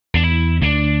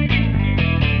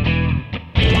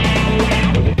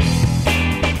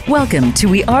Welcome to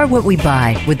We Are What We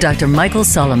Buy with Dr. Michael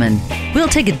Solomon. We'll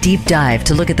take a deep dive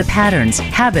to look at the patterns,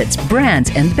 habits, brands,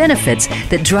 and benefits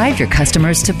that drive your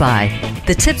customers to buy.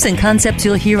 The tips and concepts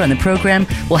you'll hear on the program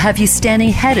will have you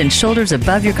standing head and shoulders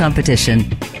above your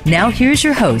competition. Now here's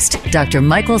your host, Dr.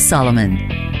 Michael Solomon.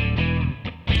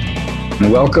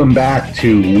 Welcome back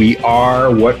to We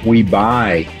Are What We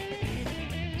Buy.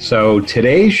 So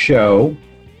today's show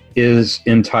is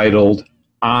entitled,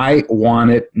 I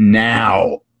Want It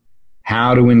Now.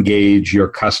 How to engage your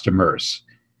customers.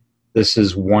 This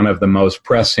is one of the most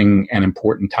pressing and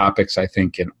important topics, I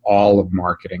think, in all of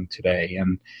marketing today.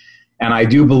 And I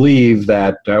do believe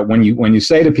that when you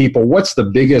say to people, what's the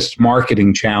biggest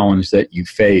marketing challenge that you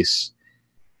face?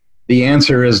 The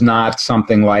answer is not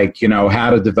something like,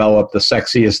 how to develop the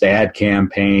sexiest ad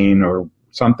campaign or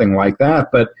something like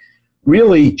that, but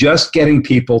really just getting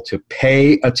people to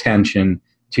pay attention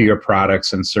to your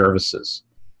products and services.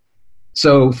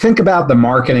 So think about the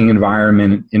marketing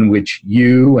environment in which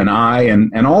you and I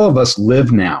and all of us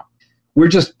live now. We're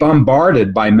just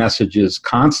bombarded by messages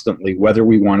constantly, whether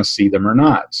we want to see them or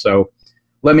not. So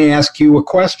let me ask you a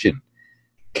question.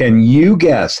 Can you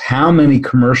guess how many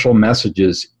commercial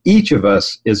messages each of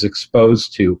us is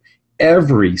exposed to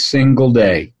every single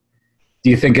day? Do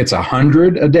you think it's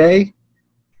 100 a day?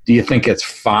 Do you think it's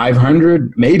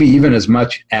 500? Maybe even as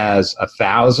much as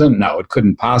 1,000? No, it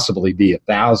couldn't possibly be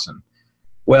 1,000.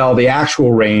 Well, the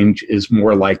actual range is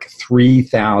more like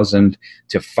 3,000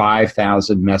 to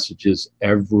 5,000 messages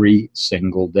every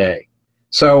single day.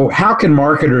 So how can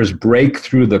marketers break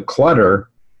through the clutter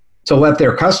to let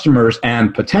their customers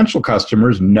and potential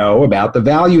customers know about the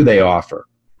value they offer?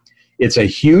 It's a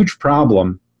huge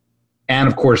problem. And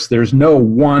of course, there's no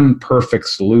one perfect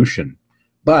solution,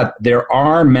 but there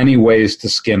are many ways to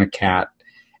skin a cat.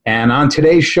 And on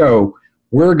today's show,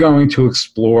 we're going to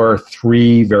explore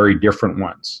three very different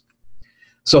ones.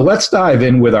 So let's dive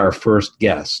in with our first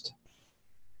guest.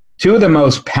 Two of the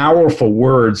most powerful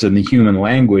words in the human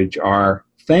language are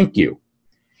thank you.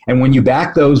 And when you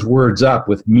back those words up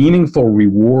with meaningful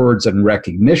rewards and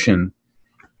recognition,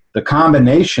 the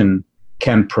combination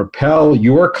can propel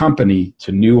your company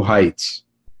to new heights.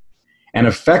 An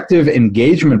effective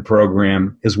engagement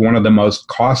program is one of the most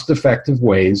cost-effective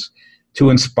ways to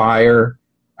inspire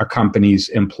a company's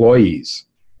employees.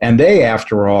 And they,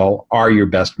 after all, are your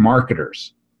best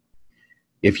marketers.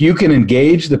 If you can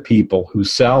engage the people who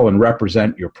sell and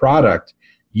represent your product,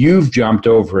 you've jumped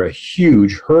over a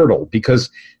huge hurdle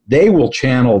because they will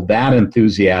channel that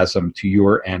enthusiasm to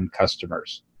your end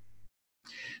customers.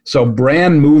 So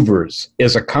Brand Movers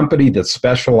is a company that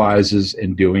specializes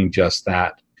in doing just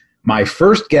that. My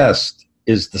first guest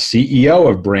is the CEO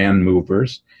of Brand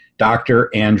Movers, Dr.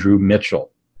 Andrew Mitchell.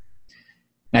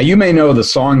 Now, you may know the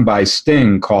song by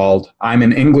Sting called I'm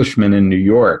an Englishman in New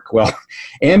York. Well,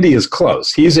 Andy is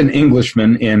close. He's an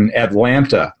Englishman in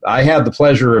Atlanta. I had the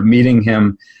pleasure of meeting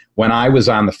him when I was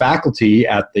on the faculty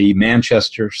at the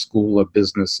Manchester School of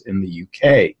Business in the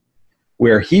UK,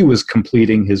 where he was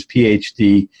completing his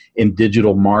PhD in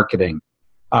digital marketing.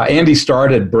 Andy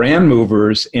started Brand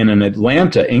Movers in an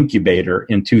Atlanta incubator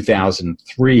in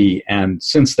 2003, and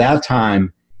since that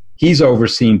time, he's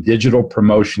overseen digital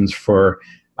promotions for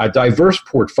a diverse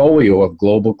portfolio of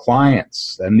global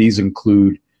clients, and these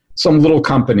include some little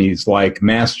companies like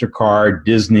MasterCard,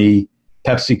 Disney,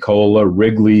 Pepsi-Cola,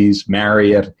 Wrigley's,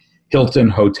 Marriott, Hilton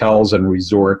Hotels and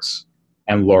Resorts,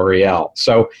 and L'Oreal.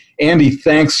 So, Andy,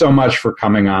 thanks so much for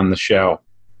coming on the show.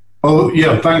 Oh,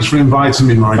 yeah, thanks for inviting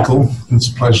me, Michael. It's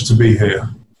a pleasure to be here.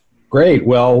 Great.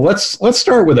 Well, let's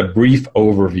start with a brief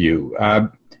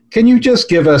overview. Can you just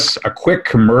give us a quick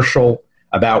commercial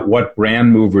about what Brand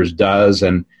Movers does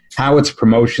and how its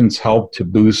promotions help to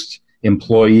boost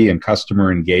employee and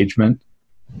customer engagement?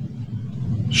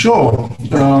 Sure.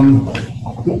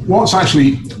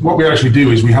 What we actually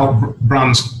do is we help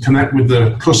brands connect with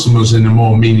their customers in a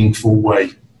more meaningful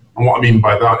way. And what I mean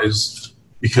by that is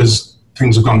because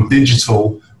things have gone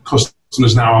digital,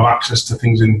 customers now have access to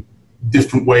things in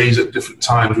different ways at different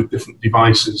times with different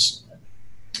devices.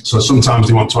 So sometimes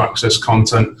they want to access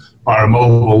content via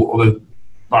mobile or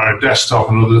via desktop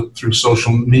and other through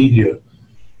social media.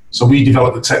 So we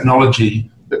develop the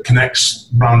technology that connects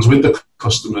brands with the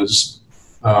customers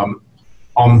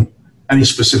on any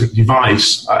specific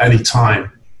device at any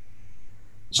time.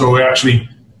 So it's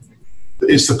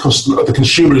the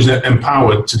consumer is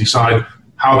empowered to decide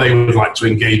how they would like to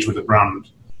engage with the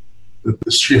brand.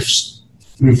 The shifts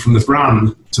move from the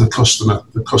brand to the customer.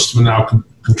 The customer now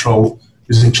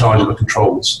is in charge of the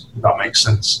controls, if that makes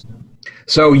sense.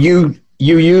 So you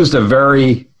used a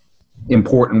very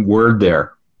important word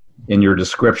there in your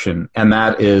description, and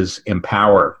that is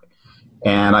empower.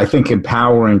 And I think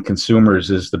empowering consumers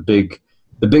is the big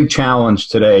challenge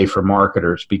today for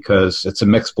marketers, because it's a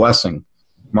mixed blessing.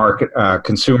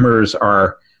 Consumers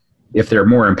are, if they're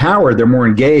more empowered, they're more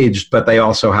engaged, but they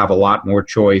also have a lot more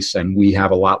choice, and we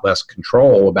have a lot less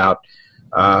control about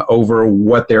over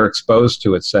what they're exposed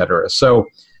to, et cetera. So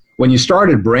when you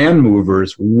started Brand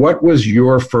Movers, what was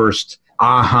your first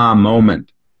aha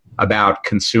moment about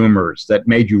consumers that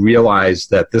made you realize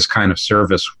that this kind of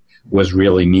service was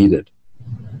really needed?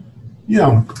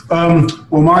 Yeah.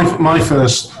 Well, my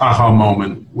first aha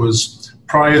moment was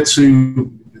prior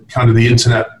to kind of the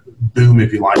internet boom,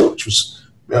 if you like, which was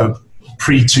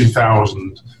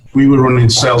pre-2000. We were running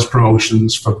sales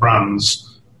promotions for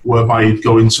brands whereby you'd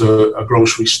go into a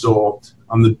grocery store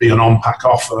and there'd be an on-pack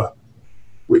offer,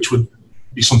 which would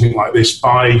be something like this: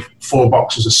 buy 4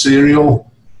 boxes of cereal,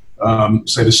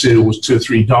 say the cereal was $2 or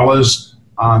 $3,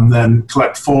 and then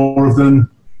collect 4 of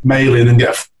them, mail in and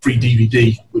get a free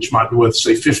DVD, which might be worth,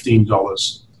 say,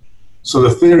 $15. So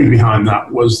the theory behind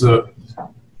that was that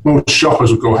most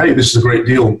shoppers would go, hey, this is a great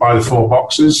deal, buy the 4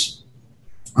 boxes,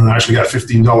 and I actually get a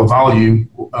 $15 value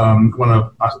when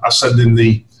I send in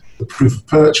the proof of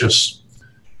purchase.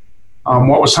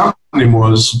 What was happening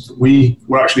was we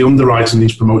were actually underwriting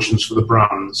these promotions for the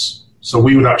brands. So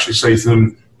we would actually say to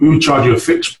them, we would charge you a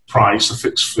fixed price, a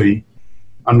fixed fee,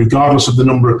 and regardless of the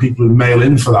number of people who mail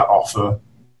in for that offer,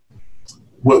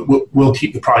 we'll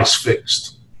keep the price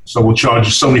fixed. So we'll charge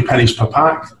you so many pennies per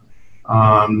pack,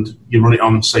 and you run it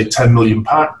on, say, 10 million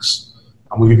packs,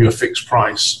 and we'll give you a fixed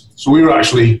price. So we were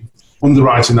actually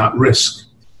underwriting that risk.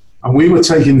 And we were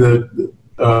taking the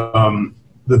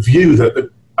view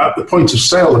that at the point of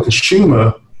sale, the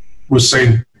consumer was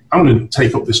saying, I'm going to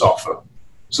take up this offer.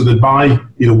 So they'd buy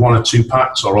either 1 or 2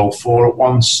 packs or all 4 at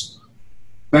once,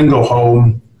 then go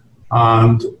home,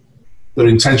 and their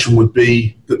intention would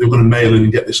be that they were going to mail in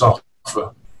and get this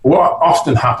offer. What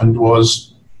often happened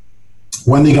was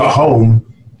when they got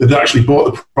home, they'd actually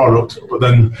bought the product, but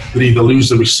then they'd either lose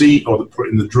the receipt or they'd put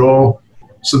it in the drawer.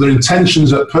 So their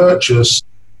intentions at purchase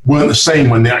weren't the same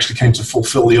when they actually came to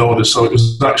fulfill the order. So it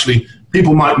was actually,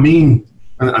 people might mean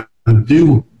and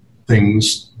do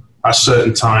things at a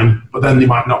certain time, but then they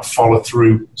might not follow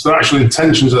through. So their actual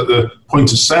intentions at the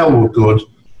point of sale were good,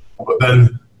 but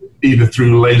then either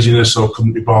through laziness or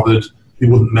couldn't be bothered, they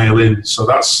wouldn't mail in. So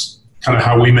that's kind of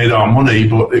how we made our money,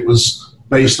 but it was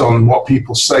based on what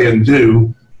people say and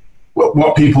do.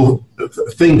 What people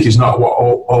think is not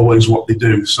always what they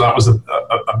do. So that was a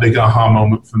big aha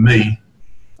moment for me.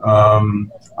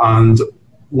 And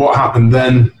what happened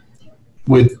then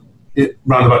with it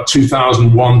around about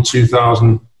 2001,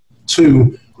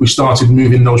 2002, we started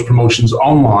moving those promotions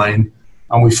online,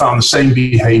 and we found the same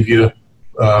behavior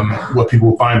where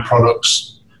people were buying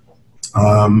products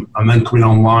and then coming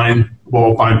online,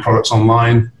 or buying products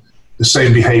online. The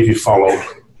same behavior followed.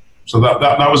 So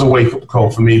that was a wake-up call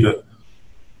for me, that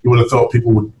you would have thought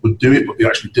people would do it, but they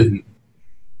actually didn't.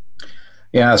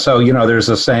 Yeah, so, there's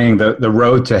a saying that the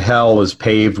road to hell is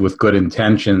paved with good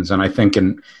intentions. And I think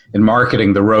in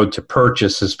marketing, the road to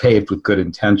purchase is paved with good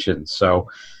intentions. So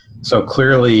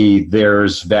clearly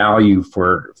there's value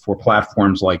for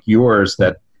platforms like yours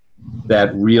that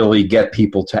really get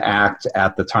people to act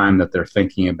at the time that they're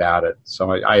thinking about it.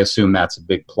 So I assume that's a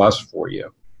big plus for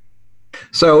you.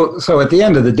 So at the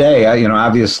end of the day,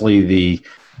 obviously the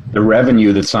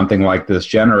revenue that something like this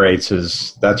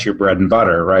generates that's your bread and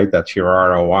butter, right? That's your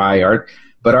ROI.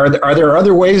 But are there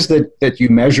other ways that you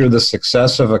measure the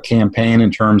success of a campaign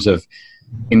in terms of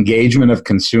engagement of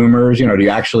consumers? Do you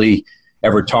actually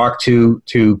ever talk to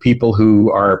people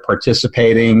who are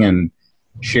participating and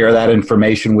share that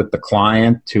information with the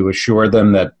client to assure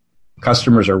them that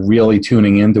customers are really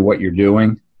tuning into what you're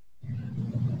doing?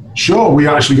 Sure, we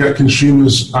actually get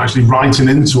consumers actually writing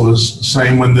into us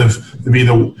saying when they've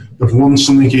won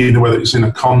something, either whether it's in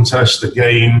a contest, a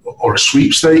game, or a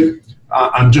sweepstake,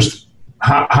 and just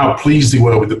how pleased they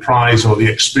were with the prize or the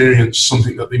experience,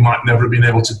 something that they might never have been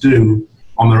able to do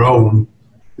on their own.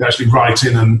 They actually write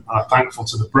in and are thankful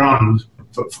to the brand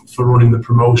for running the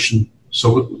promotion.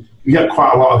 So we get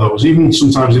quite a lot of those. Even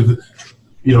sometimes if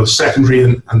the secondary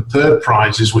and third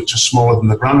prizes, which are smaller than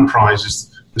the grand prizes,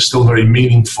 they're still very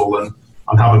meaningful and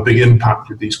have a big impact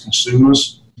with these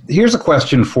consumers. Here's a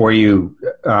question for you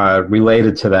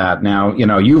related to that. Now,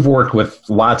 you've worked with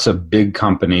lots of big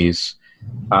companies.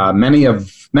 Many of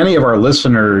our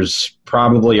listeners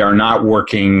probably are not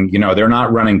working, they're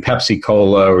not running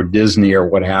Pepsi-Cola or Disney or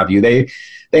what have you. They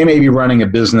may be running a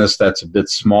business that's a bit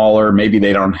smaller. Maybe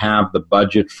they don't have the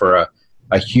budget for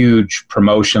a huge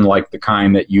promotion like the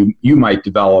kind that you might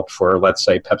develop for, let's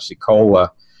say,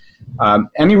 Pepsi-Cola.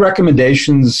 Any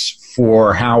recommendations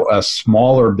for how a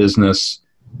smaller business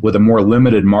with a more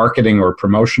limited marketing or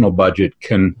promotional budget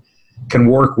can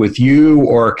work with you,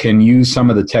 or can use some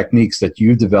of the techniques that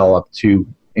you've developed to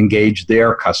engage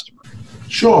their customer?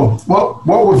 Sure. Well,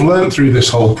 what we've learned through this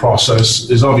whole process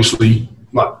is obviously,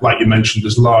 like you mentioned,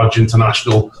 there's large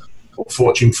international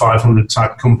Fortune 500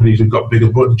 type companies who've got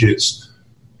bigger budgets.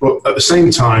 But at the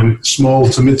same time, small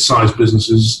to mid-sized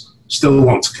businesses still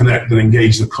want to connect and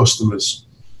engage the customers.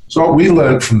 So what we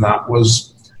learned from that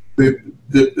was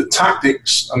the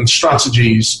tactics and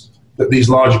strategies that these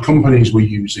larger companies were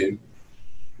using.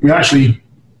 We actually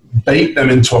baked them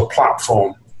into a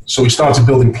platform. So we started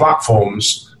building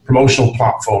platforms, promotional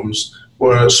platforms,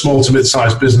 where small to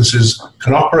mid-sized businesses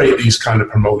can operate these kind of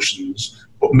promotions,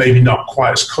 but maybe not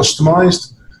quite as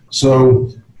customized. So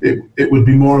it would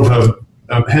be more of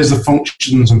here's the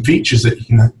functions and features that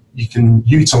you can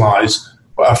utilize,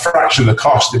 but a fraction of the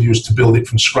cost if you was to build it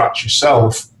from scratch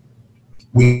yourself.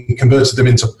 We converted them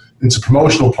into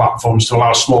promotional platforms to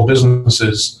allow small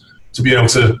businesses to be able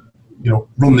to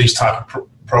run these type of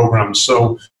programs.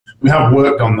 So we have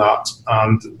worked on that,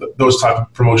 and those type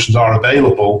of promotions are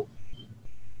available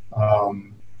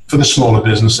for the smaller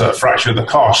business at a fraction of the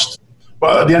cost.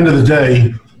 But at the end of the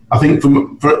day, I think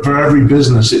for every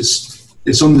business,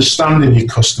 it's understanding your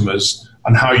customers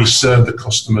and how you serve the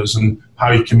customers and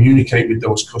how you communicate with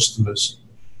those customers.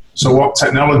 So what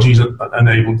technology's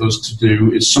enabled us to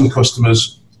do is some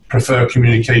customers prefer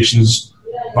communications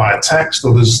via text,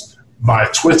 others via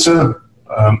Twitter,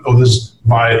 others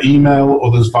via email,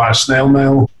 others via snail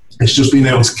mail. It's just being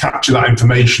able to capture that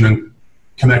information and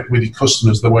connect with your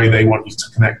customers the way they want you to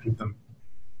connect with them.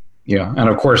 Yeah, and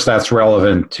of course that's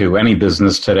relevant to any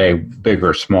business today, big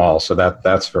or small. So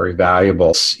that's very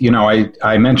valuable.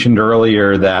 I mentioned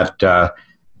earlier that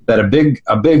a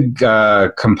big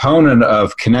component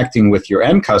of connecting with your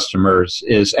end customers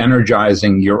is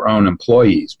energizing your own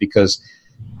employees, because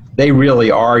they really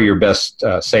are your best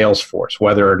sales force,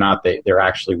 whether or not they're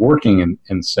actually working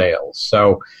in sales.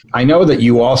 So I know that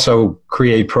you also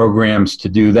create programs to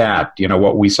do that,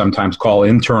 what we sometimes call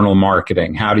internal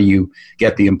marketing. How do you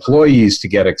get the employees to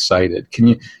get excited? Can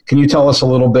you tell us a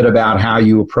little bit about how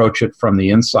you approach it from the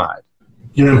inside?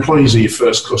 Your employees are your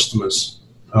first customers.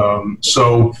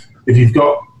 So if you've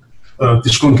got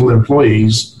disgruntled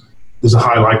employees, there's a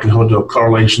high likelihood of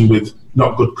correlation with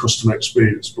not good customer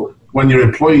experience. But when your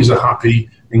employees are happy,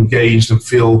 engaged, and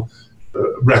feel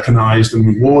recognized and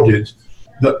rewarded,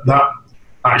 that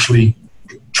actually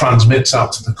transmits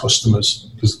out to the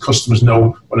customers, because the customers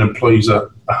know when employees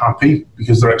are happy,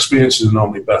 because their experiences are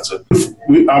normally better.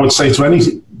 I would say to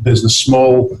any business,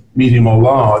 small, medium, or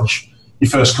large, your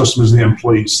first customers are the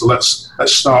employees. So let's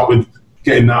start with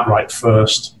getting that right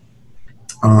first.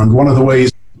 And one of the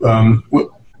ways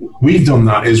we've done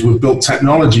that is we've built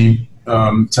technology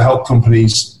to help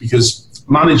companies, because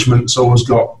management's always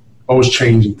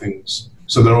changing things.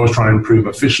 So they're always trying to improve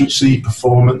efficiency,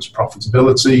 performance,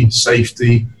 profitability,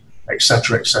 safety,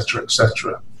 etc., etc.,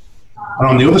 etc. And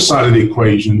on the other side of the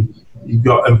equation, you've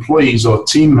got employees or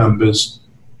team members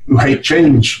who hate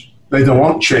change. They don't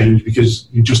want change because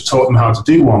you just taught them how to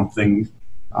do one thing,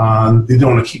 and they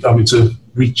don't want to keep having to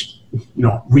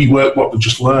rework what they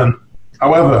just learned.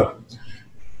 However,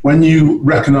 when you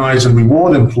recognize and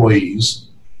reward employees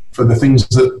for the things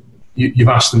that you've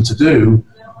asked them to do,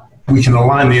 we can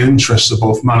align the interests of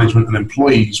both management and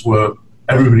employees, where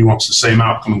everybody wants the same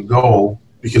outcome and goal,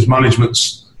 because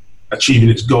management's achieving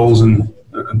its goals and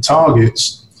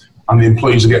targets, and the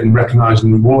employees are getting recognized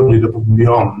and rewarded above and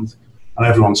beyond, and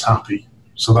everyone's happy.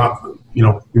 So that,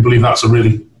 we believe that's a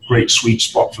really great sweet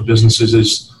spot for businesses,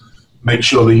 is make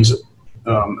sure these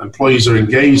employees are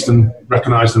engaged and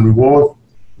recognized and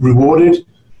rewarded,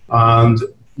 and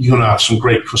you're going to have some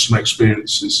great customer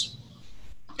experiences.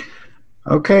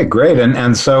 Okay, great.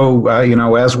 And so,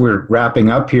 as we're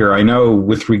wrapping up here, I know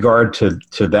with regard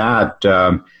to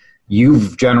that,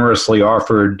 you've generously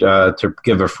offered to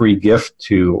give a free gift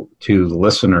to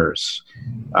listeners,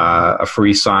 a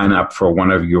free sign up for one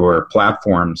of your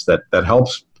platforms that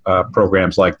helps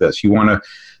programs like this. You want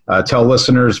to tell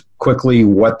listeners quickly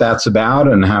what that's about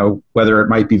and whether it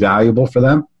might be valuable for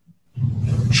them?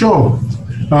 Sure.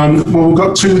 Well, we've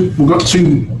got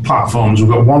two platforms.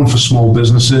 We've got one for small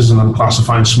businesses, and I'm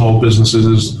classifying small businesses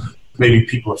as maybe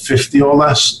people of 50 or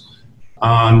less.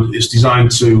 And it's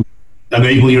designed to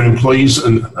enable your employees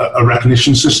a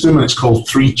recognition system, and it's called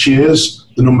 3 Cheers,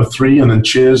 the number 3, and then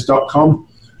cheers.com.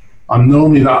 And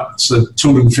normally that's a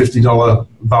 $250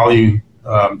 value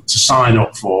to sign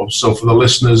up for. So for the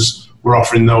listeners, we're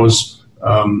offering those.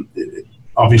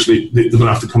 Obviously, they're going to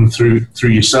have to come through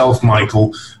yourself,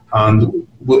 Michael, and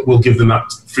we'll give them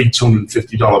that free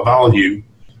 $250 value.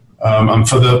 And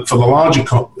for the larger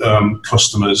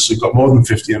customers who've got more than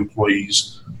 50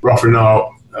 employees, we're offering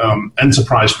our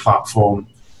enterprise platform,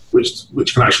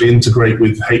 which can actually integrate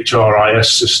with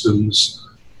HRIS systems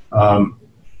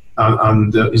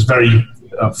and is very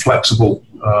flexible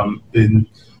in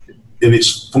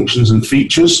its functions and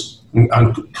features and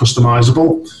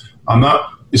customizable. And that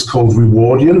is called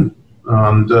Rewardian.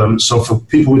 And so for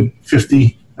people with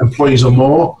 50 employees or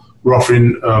more, we're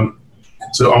offering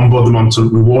to onboard them onto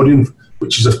Rewardian,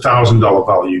 which is $1,000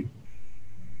 value,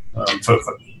 but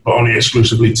only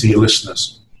exclusively to your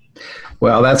listeners.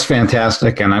 Well, that's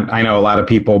fantastic, and I know a lot of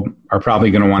people are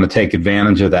probably going to want to take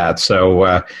advantage of that.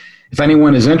 So if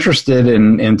anyone is interested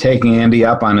in taking Andy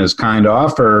up on his kind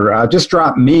offer, just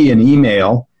drop me an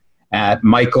email at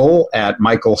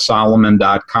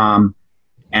michael@michaelsolomon.com,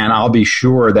 and I'll be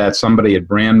sure that somebody at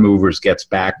Brand Movers gets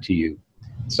back to you.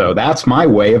 So that's my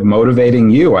way of motivating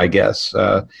you, I guess.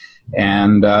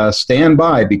 And stand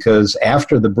by, because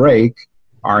after the break,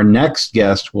 our next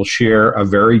guest will share a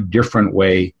very different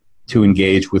way to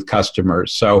engage with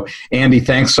customers. So, Andy,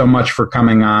 thanks so much for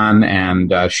coming on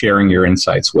and sharing your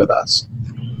insights with us.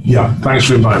 Yeah, thanks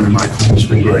for inviting me, Michael. It's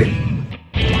been great.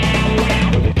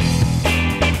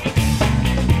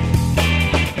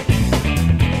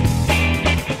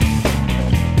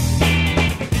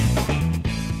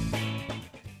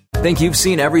 Think you've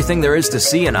seen everything there is to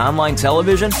see in online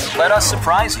television? Let us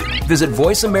surprise you. Visit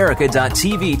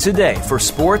voiceamerica.tv today for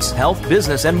sports, health,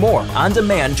 business, and more on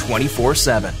demand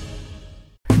 24/7.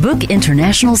 Book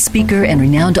international speaker and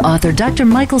renowned author Dr.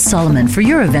 Michael Solomon for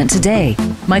your event today.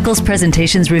 Michael's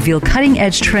presentations reveal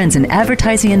cutting-edge trends in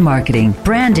advertising and marketing,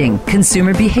 branding,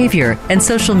 consumer behavior, and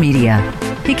social media.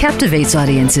 He captivates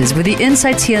audiences with the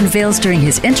insights he unveils during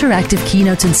his interactive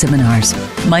keynotes and seminars.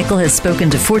 Michael has spoken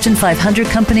to Fortune 500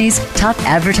 companies, top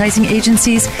advertising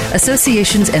agencies,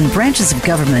 associations, and branches of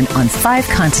government on 5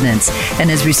 continents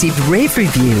and has received rave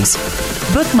reviews.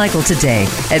 Book Michael today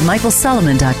at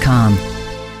michaelsolomon.com.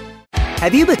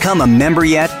 Have you become a member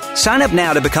yet? Sign up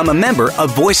now to become a member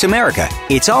of Voice America.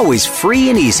 It's always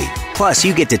free and easy. Plus,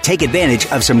 you get to take advantage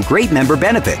of some great member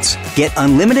benefits. Get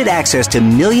unlimited access to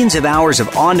millions of hours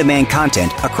of on-demand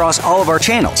content across all of our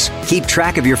channels. Keep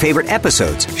track of your favorite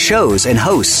episodes, shows, and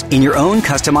hosts in your own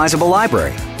customizable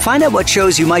library. Find out what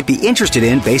shows you might be interested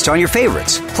in based on your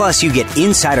favorites. Plus, you get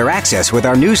insider access with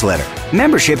our newsletter.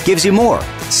 Membership gives you more.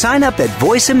 Sign up at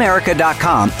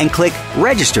voiceamerica.com and click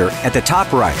register at the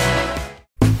top right.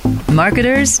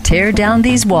 Marketers, Tear Down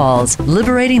These Walls,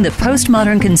 Liberating the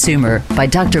Postmodern Consumer by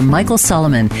Dr. Michael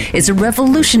Solomon is a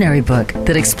revolutionary book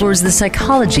that explores the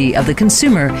psychology of the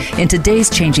consumer in today's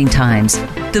changing times.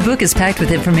 The book is packed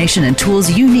with information and tools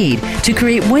you need to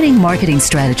create winning marketing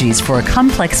strategies for a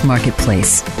complex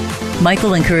marketplace.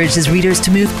 Michael encourages readers to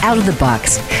move out of the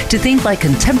box, to think like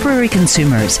contemporary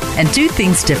consumers, and do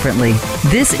things differently.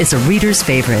 This is a reader's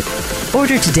favorite.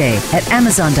 Order today at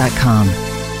Amazon.com.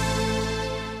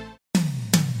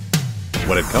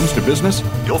 When it comes to business,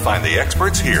 you'll find the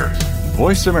experts here.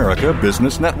 Voice America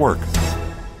Business Network.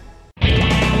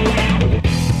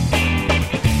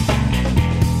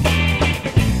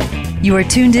 You are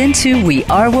tuned in to We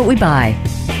Are What We Buy.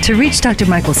 To reach Dr.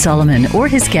 Michael Solomon or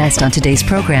his guest on today's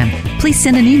program, please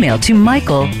send an email to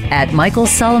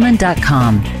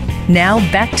michael@michaelsolomon.com. Now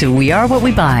back to We Are What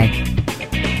We Buy.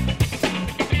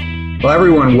 Well,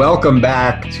 everyone, welcome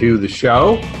back to the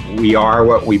show. We Are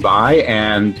What We Buy,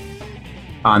 and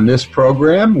on this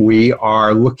program, we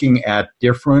are looking at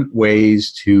different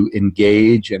ways to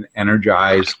engage and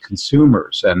energize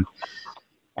consumers. And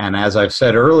as I've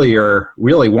said earlier,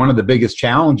 really one of the biggest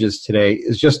challenges today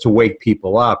is just to wake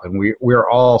people up. And we're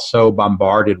all so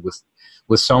bombarded with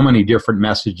so many different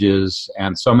messages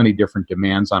and so many different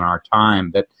demands on our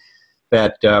time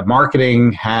that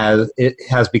marketing has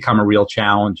become a real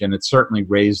challenge, and it's certainly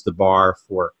raised the bar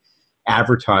for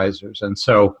advertisers. And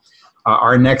so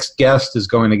our next guest is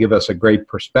going to give us a great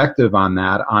perspective on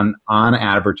that, on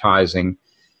advertising,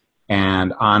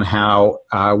 and on how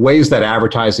ways that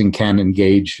advertising can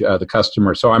engage the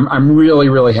customer. So I'm really,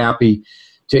 really happy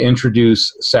to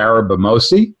introduce Sarah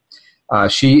Bamosi.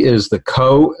 She is the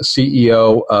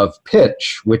co-CEO of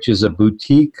Pitch, which is a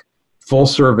boutique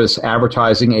full-service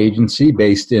advertising agency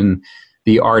based in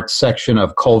the arts section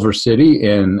of Culver City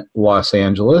in Los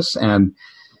Angeles. And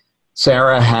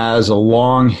Sarah has a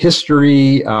long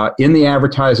history in the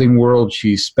advertising world.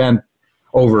 She spent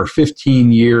over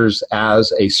 15 years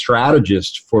as a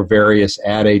strategist for various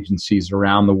ad agencies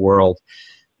around the world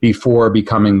before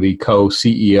becoming the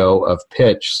co-CEO of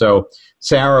Pitch. So,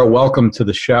 Sarah, welcome to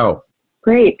the show.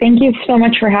 Great. Thank you so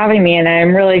much for having me, and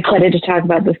I'm really excited to talk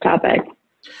about this topic.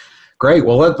 Great.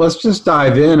 Well, let's just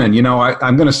dive in, and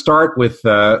I'm going to start with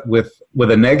a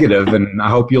negative, and I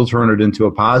hope you'll turn it into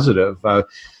a positive.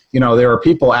 There are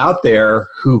people out there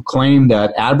who claim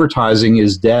that advertising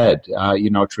is dead.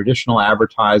 Traditional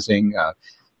advertising,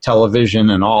 television,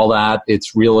 and all that,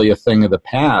 it's really a thing of the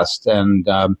past. And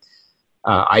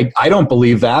I don't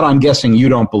believe that. I'm guessing you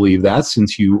don't believe that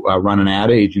since you run an ad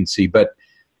agency. But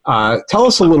tell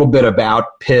us a little bit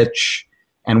about pitch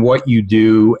and what you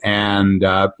do, and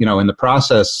in the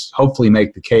process, hopefully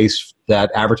make the case that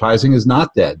advertising is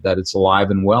not dead, that it's alive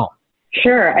and well.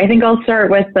 Sure. I think I'll start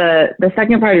with the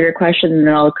second part of your question, and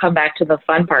then I'll come back to the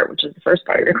fun part, which is the first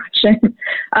part of your question.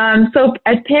 So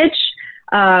at Pitch,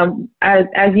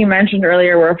 as you mentioned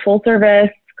earlier, we're a full-service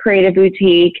creative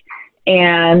boutique,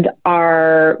 and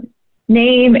our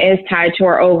name is tied to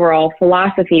our overall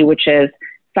philosophy, which is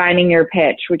finding your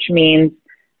pitch, which means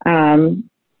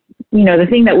the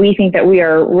thing that we think that we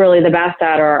are really the best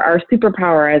at, or our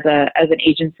superpower as an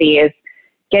agency, is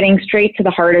getting straight to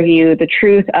the heart of you, the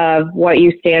truth of what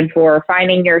you stand for,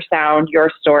 finding your sound,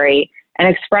 your story, and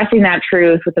expressing that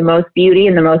truth with the most beauty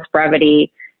and the most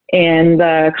brevity in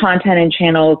the content and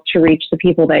channels to reach the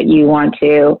people that you want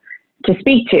to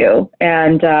speak to.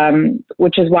 And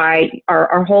which is why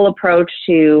our whole approach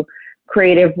to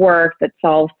creative work that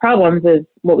solves problems is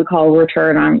what we call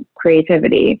return on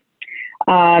creativity.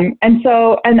 And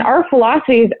our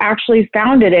philosophy is actually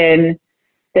founded in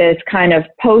this kind of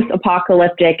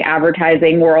post-apocalyptic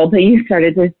advertising world that you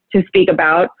started to speak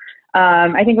about.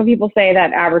 I think when people say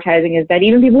that advertising is dead,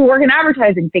 even people who work in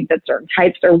advertising think that certain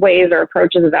types or ways or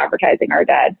approaches of advertising are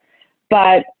dead.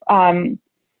 But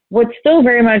what's still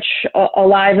very much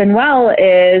alive and well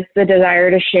is the desire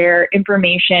to share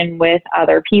information with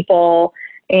other people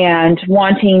and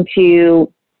wanting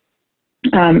to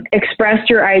express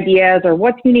your ideas or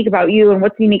what's unique about you and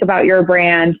what's unique about your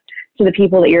brand to the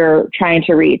people that you're trying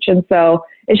to reach. And so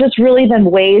it's just really the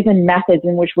ways and methods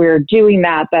in which we're doing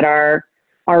that are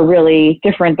really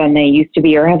different than they used to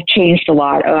be, or have changed a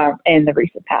lot in the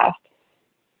recent past.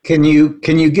 Can you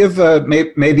give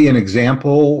maybe an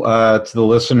example to the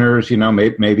listeners?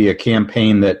 Maybe a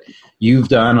campaign that you've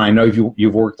done. I know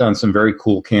you've worked on some very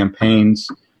cool campaigns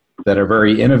that are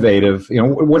very innovative.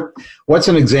 What's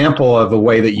an example of the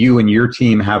way that you and your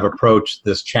team have approached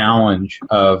this challenge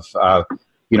of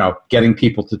getting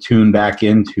people to tune back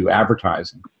into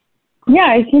advertising? Yeah,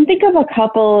 I can think of a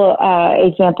couple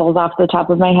examples off the top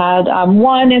of my head.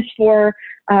 One is for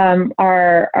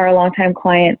our longtime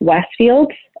client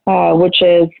Westfield, which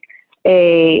is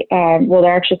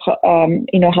they're actually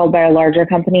held by a larger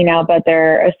company now, but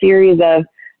they're a series of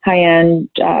high-end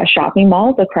shopping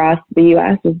malls across the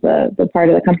U.S. is the part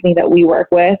of the company that we work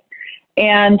with.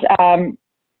 And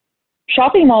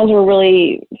shopping malls were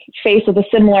really faced with a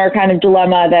similar kind of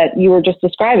dilemma that you were just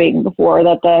describing before,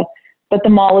 that the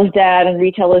mall is dead and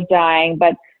retail is dying.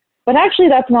 But actually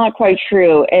that's not quite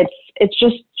true. It's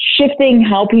just shifting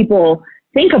how people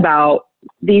think about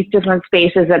these different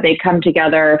spaces that they come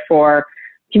together for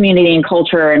community and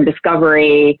culture and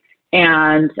discovery,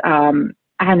 and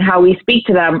how we speak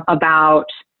to them about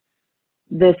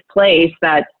this place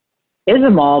that is a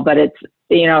mall, but it's,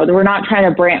 we're not trying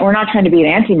to be an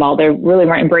anti-mall. They're really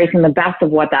embracing the best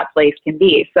of what that place can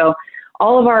be. So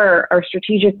all of our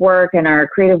strategic work and our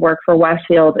creative work for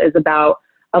Westfield is about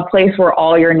a place where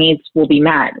all your needs will be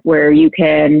met, where you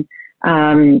can,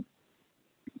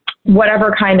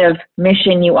 whatever kind of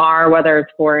mission you are, whether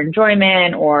it's for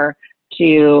enjoyment or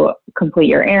to complete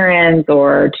your errands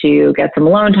or to get some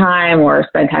alone time or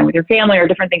spend time with your family or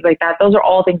different things like that. Those are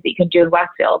all things that you can do in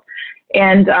Westfield.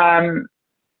 And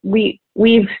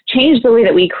we've changed the way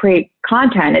that we create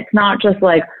content. It's not just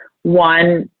like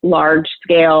one large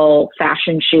scale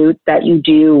fashion shoot that you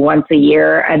do once a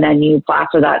year and then you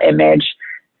plaster that image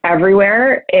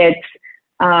everywhere. It's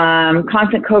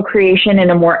constant co-creation in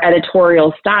a more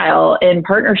editorial style in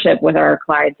partnership with our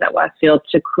clients at Westfield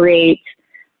to create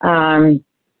high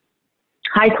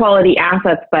quality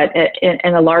assets, but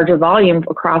in a larger volume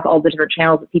across all the different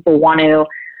channels that people want to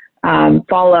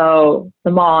follow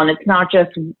the mall. And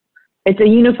it's a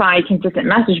unified, consistent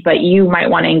message, but you might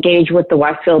want to engage with the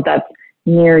Westfield that's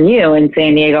near you in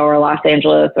San Diego or Los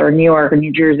Angeles or New York or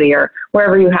New Jersey or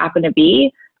wherever you happen to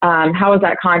be. How is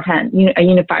that content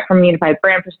from a unified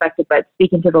brand perspective, but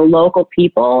speaking to the local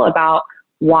people about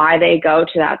why they go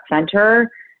to that center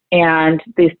and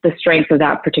the strength of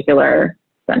that particular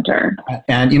center.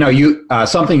 And you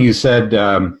something you said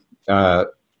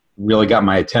really got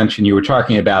my attention. You were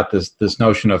talking about this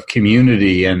notion of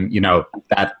community, and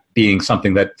that being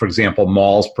something that, for example,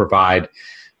 malls provide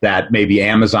that maybe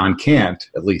Amazon can't,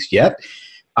 at least yet.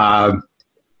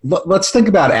 Let's think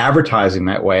about advertising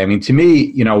that way. I mean, to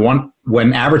me,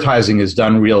 when advertising is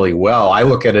done really well, I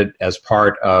look at it as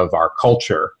part of our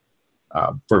culture,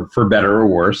 for better or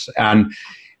worse. And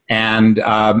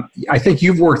I think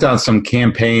you've worked on some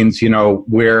campaigns,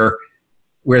 where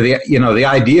the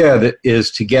idea that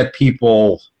is to get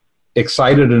people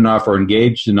excited enough or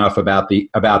engaged enough about the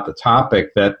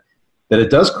topic that it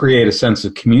does create a sense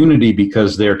of community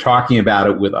because they're talking about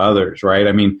it with others, right?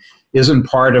 I mean, isn't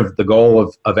part of the goal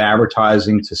of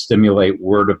advertising to stimulate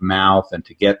word of mouth and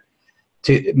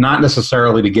to not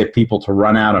necessarily to get people to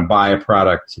run out and buy a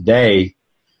product today,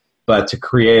 but to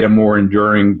create a more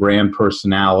enduring brand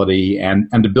personality and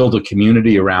to build a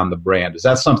community around the brand? Is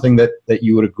that something that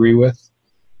you would agree with?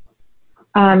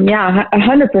 Yeah,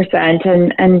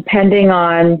 100%. And depending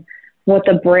on what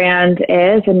the brand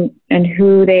is and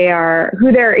who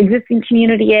their existing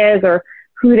community is, or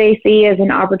who they see as an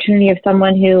opportunity of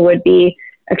someone who would be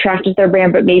attracted to their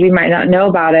brand but maybe might not know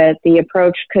about it, the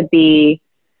approach could be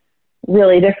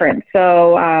really different.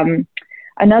 So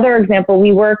another example,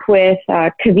 we work with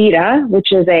KeVita,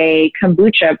 which is a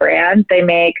kombucha brand. They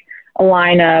make a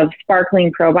line of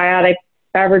sparkling probiotic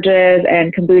beverages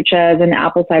and kombuchas and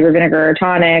apple cider vinegar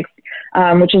tonics,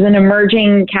 which is an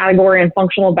emerging category in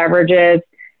functional beverages.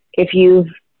 If you've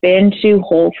been to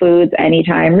Whole Foods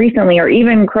anytime recently, or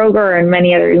even Kroger and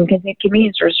many other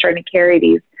convenience stores starting to carry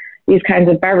these kinds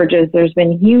of beverages, there's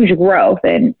been huge growth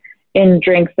in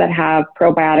drinks that have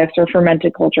probiotics or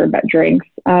fermented culture drinks.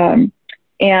 And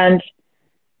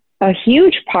a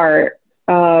huge part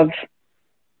of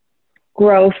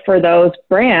growth for those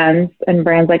brands and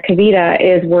brands like KeVita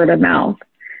is word of mouth,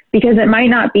 because it might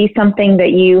not be something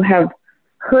that you have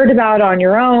heard about on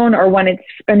your own, or when it's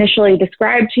initially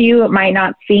described to you, it might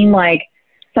not seem like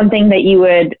something that you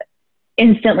would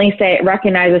instantly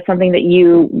recognize as something that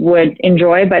you would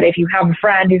enjoy. But if you have a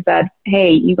friend who said,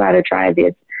 hey, you got to try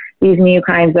these new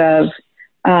kinds of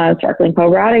sparkling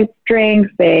probiotic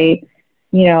drinks, they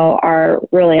are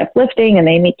really uplifting and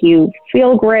they make you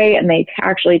feel great and they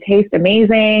actually taste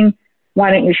amazing,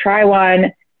 why don't you try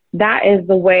one? That is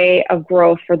the way of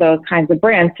growth for those kinds of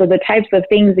brands. So the types of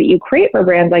things that you create for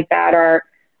brands like that are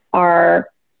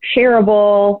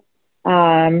shareable,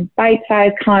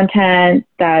 bite-sized content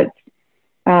that's,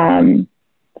 has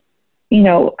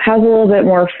a little bit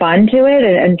more fun to it,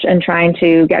 and trying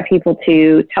to get people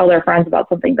to tell their friends about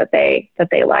something that they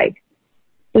like.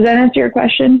 Does that answer your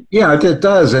question? Yeah, it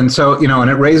does. And so, and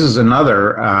it raises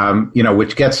another,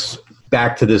 which gets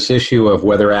back to this issue of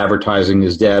whether advertising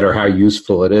is dead or how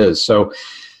useful it is. So,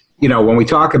 when we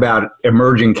talk about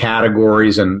emerging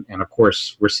categories, and of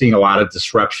course, we're seeing a lot of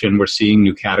disruption, we're seeing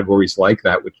new categories like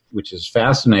that, which is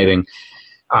fascinating.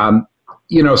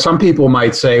 Some people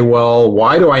might say, well,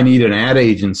 why do I need an ad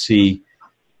agency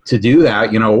to do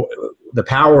that? The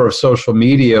power of social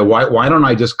media, why don't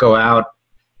I just go out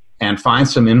and find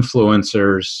some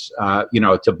influencers,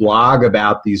 to blog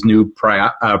about these new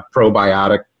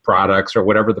probiotic products or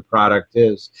whatever the product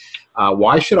is?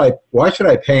 Why should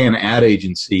I pay an ad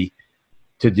agency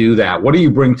to do that? What do you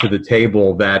bring to the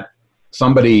table that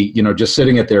somebody, just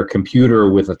sitting at their computer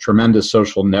with a tremendous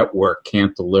social network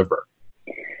can't deliver?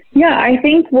 Yeah, I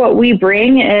think what we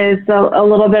bring is a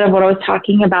little bit of what I was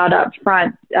talking about up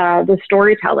front, the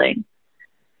storytelling.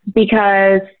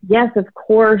 Because yes, of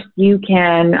course, you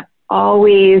can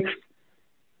always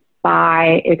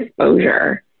buy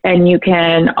exposure, and you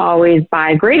can always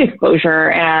buy great exposure.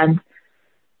 And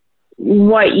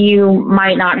what you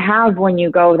might not have when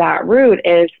you go that route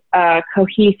is a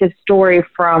cohesive story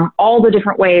from all the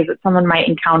different ways that someone might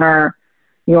encounter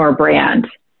your brand.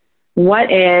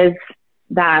 What is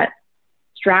that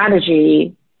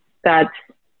strategy that's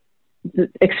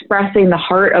expressing the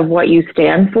heart of what you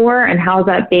stand for, and how's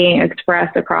that being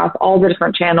expressed across all the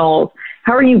different channels?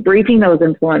 How are you briefing those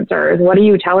influencers? What are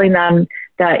you telling them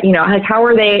that, how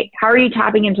are you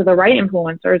tapping into the right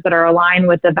influencers that are aligned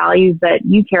with the values that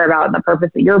you care about and the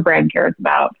purpose that your brand cares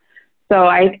about? So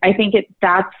I think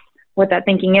that's what that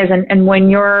thinking is. And when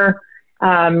you're,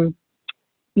 the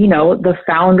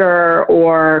founder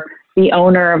or the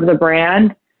owner of the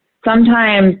brand,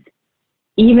 sometimes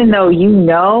even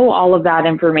though all of that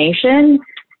information,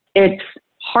 it's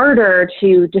harder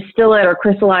to distill it or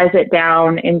crystallize it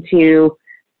down into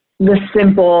the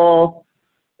simple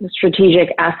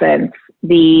strategic essence,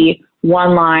 the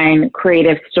one-line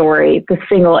creative story, the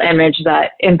single image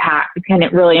that can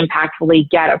really impactfully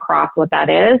get across what that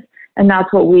is. And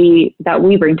that's what we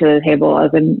bring to the table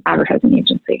as an advertising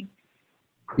agency.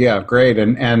 Yeah, great.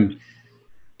 And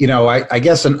I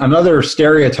guess another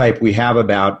stereotype we have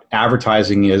about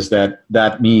advertising is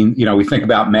that means, we think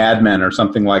about Mad Men or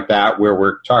something like that, where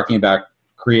we're talking about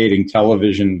creating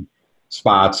television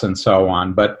spots and so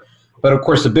on. But of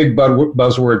course, the big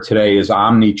buzzword today is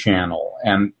omni-channel.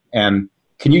 And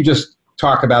can you just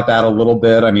talk about that a little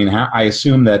bit? I mean, I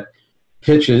assume that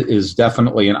Pitch is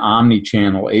definitely an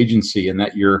omni-channel agency, and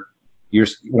that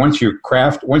once you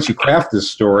craft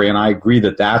this story, and I agree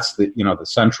that that's the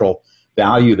central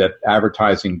value that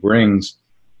advertising brings.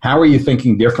 How are you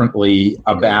thinking differently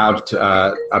about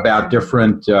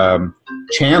different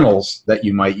channels that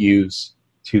you might use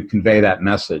to convey that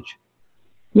message?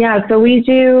 Yeah, so we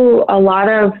do a lot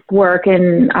of work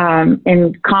in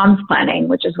comms planning,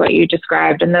 which is what you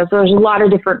described, and there's a lot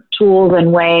of different tools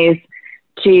and ways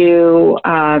to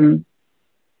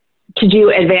do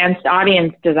advanced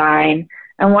audience design.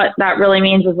 And what that really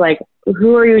means is, like,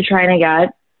 who are you trying to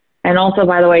get? And also,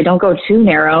 by the way, don't go too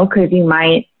narrow, because you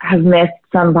might have missed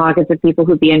some pockets of people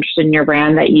who'd be interested in your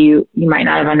brand that you might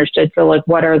not have understood. So, like,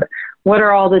 what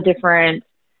are all the different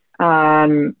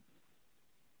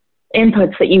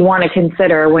inputs that you want to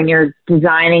consider when you're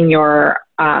designing your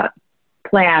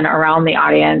plan around the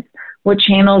audience? What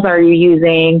channels are you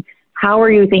using? How are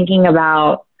you thinking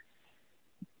about,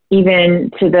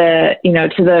 even to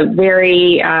the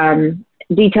very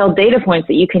detailed data points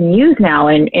that you can use now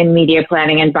in media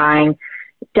planning and buying,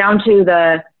 down to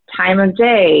the time of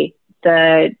day,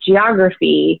 the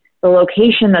geography, the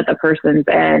location that the person's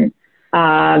in.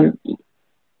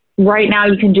 Right now,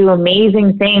 you can do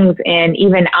amazing things in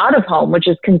even out of home, which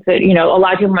is considered, a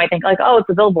lot of people might think, like, oh, it's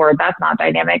a billboard, that's not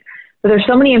dynamic. But there's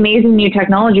so many amazing new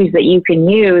technologies that you can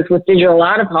use with digital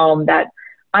out of home that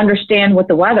understand what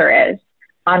the weather is,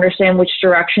 understand which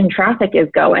direction traffic is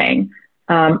going,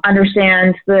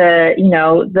 understand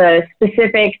the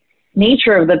specific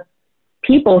nature of the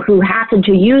people who happen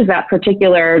to use that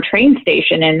particular train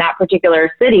station in that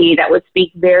particular city, that would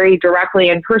speak very directly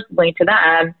and personally to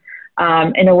them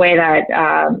in a way that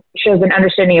shows an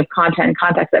understanding of content and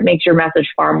context that makes your message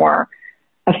far more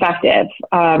effective.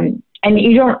 And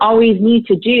you don't always need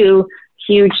to do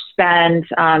huge spend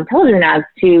television ads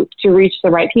to reach the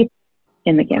right people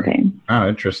in the campaign. Oh,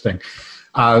 interesting.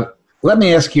 Let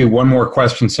me ask you one more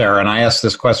question, Sarah, and I ask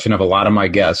this question of a lot of my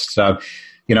guests.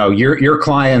 Your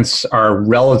clients are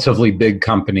relatively big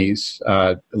companies,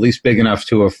 at least big enough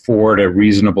to afford a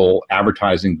reasonable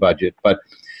advertising budget. But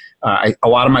a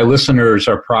lot of my listeners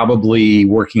are probably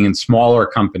working in smaller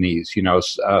companies,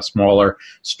 smaller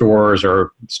stores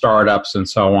or startups and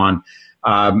so on.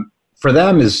 For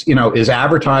them, is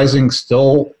advertising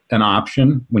still an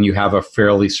option when you have a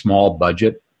fairly small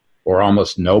budget or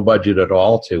almost no budget at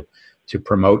all to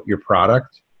promote your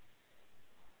product?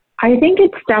 I think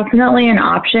it's definitely an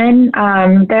option.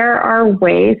 There are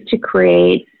ways to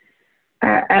create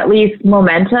at least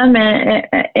momentum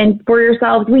and for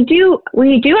yourselves. We do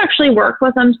actually work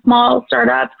with some small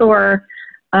startups or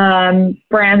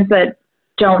brands that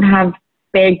don't have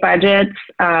big budgets.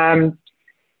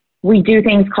 We do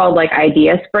things called like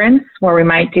idea sprints, where we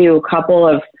might do a couple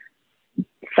of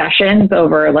sessions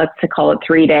over, let's call it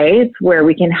 3 days, where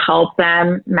we can help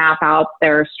them map out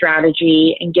their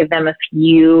strategy and give them a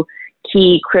few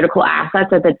key critical assets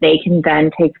that they can then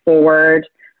take forward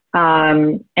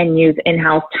and use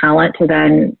in-house talent to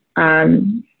then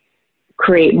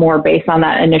create more based on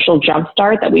that initial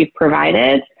jumpstart that we've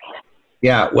provided.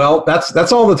 Yeah, well,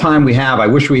 that's all the time we have. I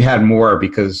wish we had more,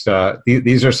 because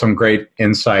these are some great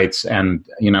insights, and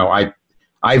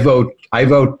I vote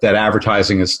that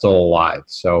advertising is still alive.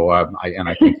 So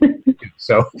I think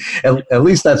so. At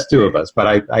least that's two of us.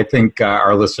 But I think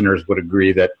our listeners would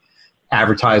agree that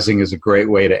advertising is a great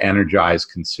way to energize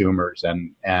consumers,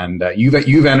 and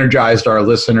you've energized our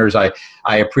listeners. I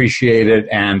appreciate it,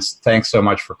 and thanks so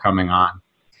much for coming on.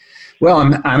 Well,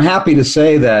 I'm happy to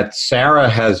say that Sarah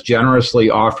has generously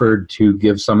offered to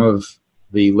give some of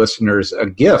the listeners a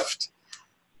gift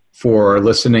for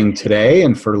listening today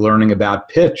and for learning about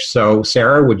Pitch. So,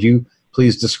 Sarah, would you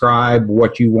please describe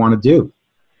what you want to do?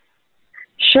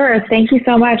 Sure. Thank you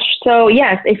so much. So,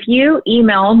 yes, if you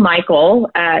email Michael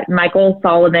at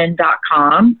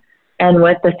michaelsolomon.com and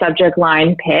with the subject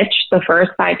line Pitch, the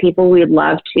first 5 people we'd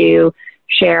love to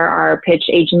share our Pitch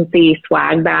Agency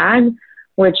swag bag,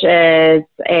 which is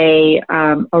a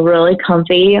really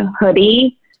comfy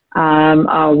hoodie,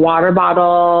 a water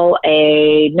bottle,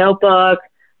 a notebook,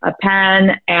 a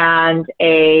pen, and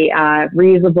a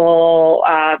reusable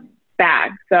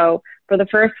bag. So for the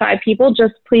first 5 people,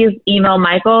 just please email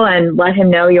Michael and let him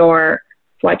know your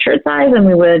sweatshirt size, and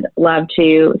we would love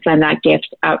to send that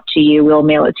gift out to you. We'll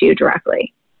mail it to you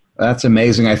directly. That's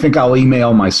amazing. I think I'll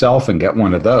email myself and get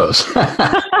one of those.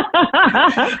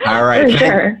 All right.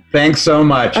 Sure. Thanks so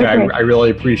much. Okay. I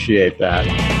really appreciate that.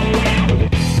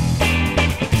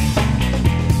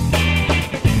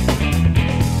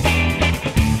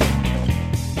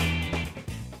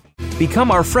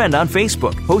 Become our friend on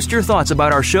Facebook. Post your thoughts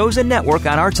about our shows and network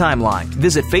on our timeline.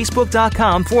 Visit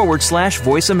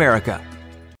facebook.com/Voice America.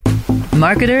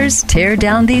 Marketers, Tear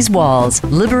Down These Walls,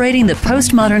 Liberating the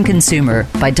Postmodern Consumer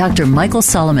by Dr. Michael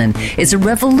Solomon is a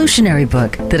revolutionary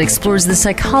book that explores the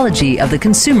psychology of the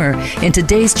consumer in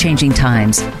today's changing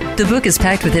times. The book is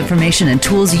packed with information and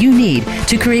tools you need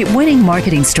to create winning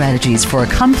marketing strategies for a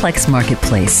complex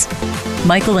marketplace.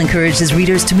 Michael encourages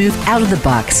readers to move out of the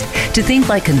box, to think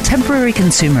like contemporary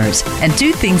consumers, and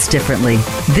do things differently.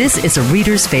 This is a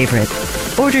reader's favorite.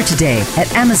 Order today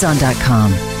at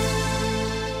Amazon.com.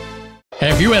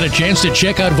 Have you had a chance to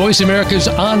check out Voice America's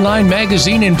online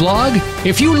magazine and blog?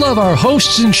 If you love our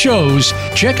hosts and shows,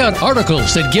 check out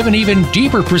articles that give an even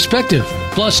deeper perspective,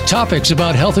 plus topics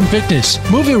about health and fitness,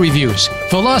 movie reviews,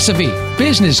 philosophy,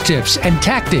 business tips and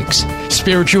tactics,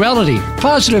 spirituality,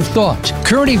 positive thought,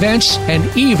 current events, and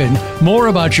even more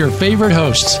about your favorite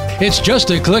hosts. It's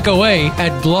just a click away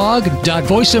at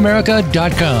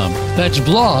blog.voiceamerica.com. That's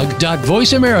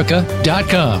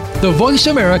blog.voiceamerica.com. The Voice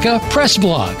America Press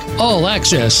Blog. All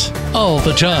access, all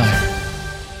the time.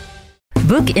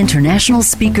 Book international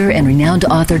speaker and renowned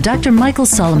author Dr. Michael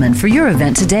Solomon for your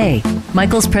event today.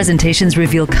 Michael's presentations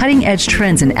reveal cutting-edge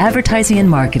trends in advertising and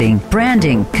marketing,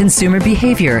 branding, consumer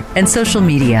behavior, and social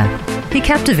media. He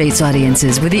captivates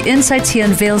audiences with the insights he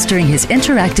unveils during his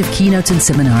interactive keynotes and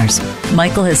seminars.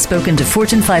 Michael has spoken to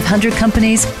Fortune 500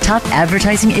 companies, top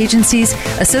advertising agencies,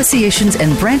 associations,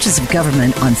 and branches of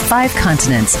government on 5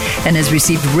 continents and has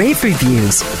received rave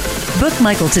reviews. Book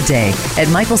Michael today at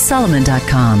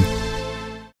michaelsolomon.com.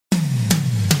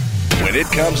 When it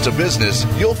comes to business,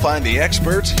 you'll find the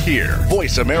experts here.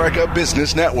 Voice America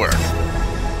Business Network.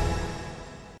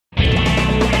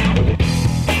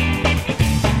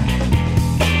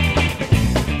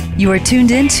 You are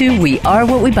tuned in to We Are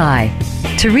What We Buy.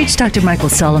 To reach Dr. Michael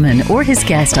Solomon or his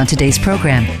guest on today's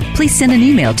program, please send an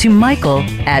email to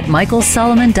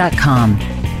michael@michaelsolomon.com.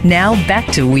 Now back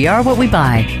to We Are What We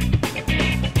Buy.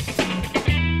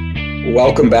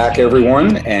 Welcome back,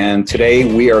 everyone. And today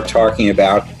we are talking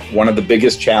about one of the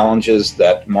biggest challenges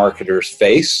that marketers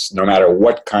face, no matter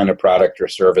what kind of product or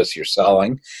service you're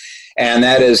selling, and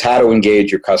that is how to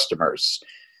engage your customers,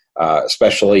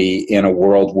 especially in a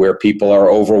world where people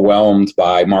are overwhelmed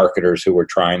by marketers who are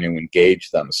trying to engage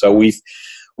them. So we've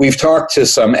talked to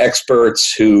some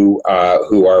experts who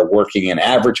are working in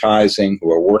advertising,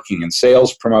 who are working in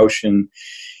sales promotion,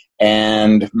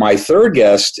 and my third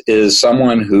guest is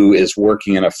someone who is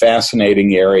working in a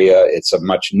fascinating area. It's a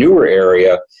much newer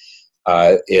area.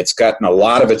 It's gotten a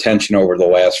lot of attention over the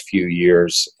last few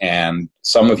years, and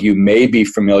some of you may be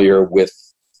familiar with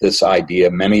this idea.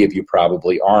 Many of you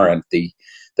probably aren't. The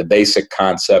basic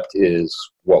concept is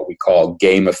what we call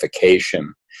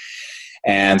gamification.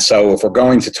 And so if we're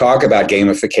going to talk about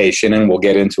gamification, and we'll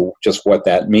get into just what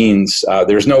that means,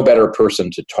 there's no better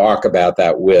person to talk about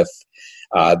that with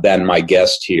than my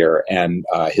guest here. And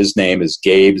his name is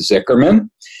Gabe Zickerman.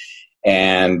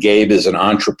 And Gabe is an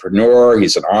entrepreneur.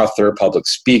 He's an author, public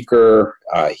speaker.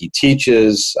 He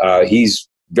teaches. He's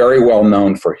very well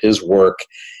known for his work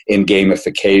in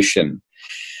gamification.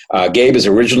 Gabe is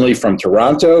originally from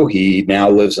Toronto. He now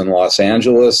lives in Los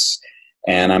Angeles.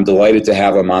 And I'm delighted to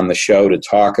have him on the show to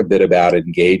talk a bit about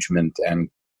engagement and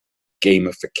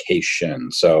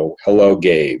gamification. So, hello,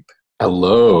 Gabe.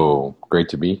 Hello. Great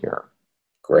to be here.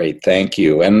 Great, thank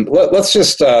you. And let's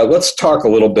talk a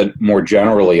little bit more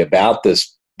generally about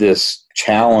this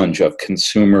challenge of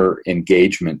consumer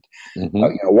engagement.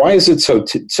 Mm-hmm. Why is it so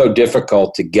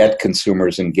difficult to get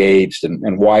consumers engaged,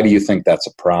 and why do you think that's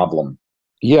a problem?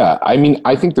 Yeah, I mean,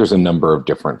 I think there's a number of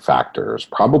different factors.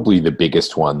 Probably the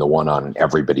biggest one, the one on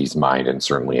everybody's mind, and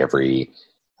certainly every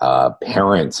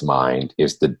parent's mind,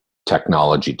 is the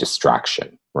technology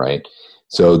distraction, right?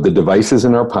 So the devices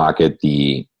in our pocket,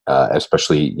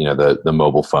 especially the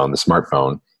mobile phone, the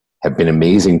smartphone, have been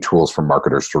amazing tools for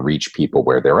marketers to reach people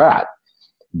where they're at.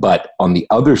 But on the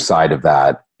other side of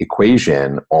that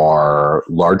equation are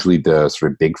largely the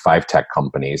sort of big 5 tech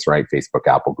companies, right? Facebook,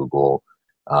 Apple, Google,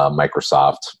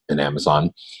 Microsoft, and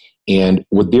Amazon. And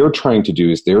what they're trying to do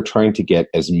is they're trying to get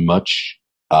as much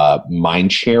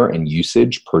mind share and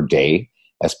usage per day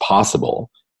as possible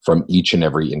from each and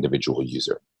every individual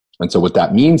user. And so what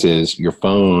that means is your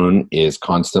phone is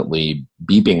constantly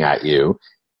beeping at you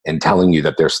and telling you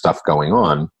that there's stuff going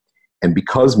on. And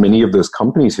because many of those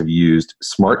companies have used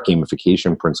smart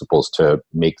gamification principles to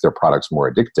make their products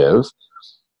more addictive,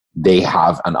 they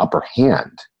have an upper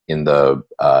hand in the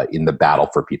battle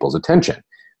for people's attention.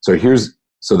 So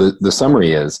the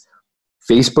summary is,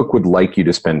 Facebook would like you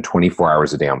to spend 24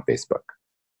 hours a day on Facebook.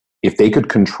 If they could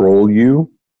control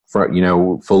you,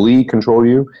 fully control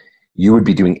you, you would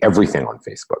be doing everything on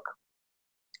Facebook.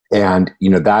 And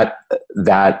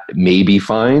that may be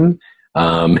fine.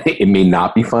 It may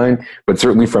not be fine, but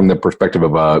certainly from the perspective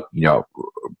of a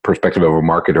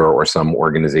marketer or some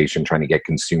organization trying to get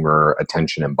consumer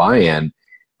attention and buy-in,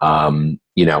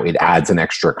 it adds an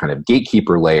extra kind of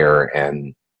gatekeeper layer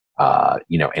and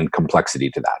complexity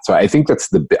to that. So I think that's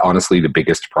honestly the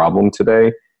biggest problem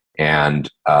today. And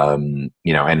and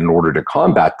in order to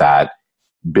combat that,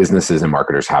 businesses and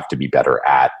marketers have to be better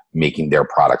at making their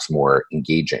products more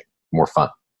engaging, more fun.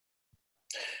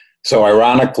 So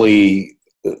ironically,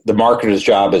 the marketer's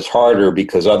job is harder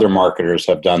because other marketers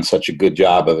have done such a good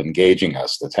job of engaging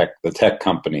us, the tech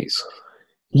companies.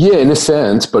 Yeah, in a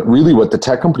sense, but really what the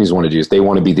tech companies want to do is they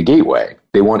want to be the gateway.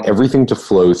 They want everything to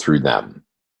flow through them.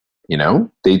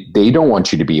 They don't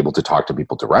want you to be able to talk to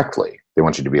people directly. They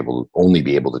want you to only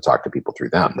be able to talk to people through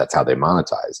them. That's how they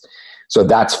monetize. So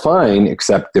that's fine,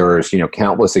 except there's,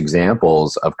 countless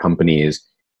examples of companies,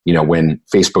 when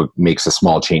Facebook makes a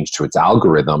small change to its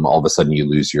algorithm, all of a sudden you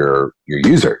lose your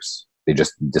users. They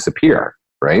just disappear,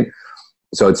 right?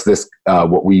 So it's this,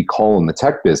 what we call in the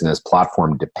tech business,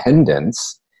 platform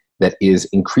dependence that is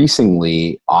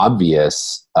increasingly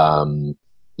obvious in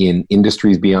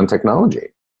industries beyond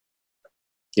technology.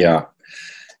 Yeah.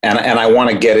 And I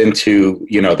want to get into,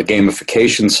 the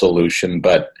gamification solution,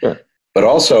 but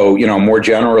also, more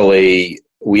generally,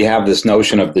 we have this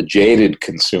notion of the jaded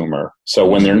consumer. So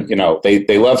when they're,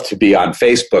 they love to be on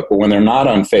Facebook, but when they're not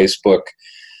on Facebook,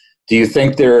 do you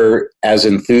think they're as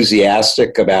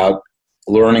enthusiastic about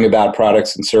learning about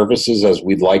products and services as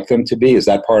we'd like them to be? Is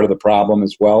that part of the problem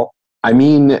as well? I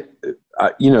mean,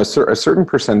 a certain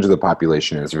percentage of the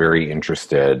population is very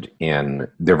interested they're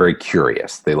very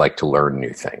curious. They like to learn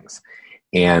new things.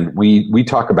 And we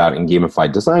talk about in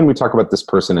gamified design, we talk about this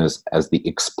person as the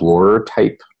explorer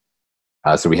type.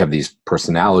 So we have these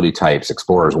personality types.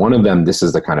 Explorers, one of them, this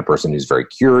is the kind of person who's very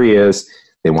curious.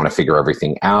 They want to figure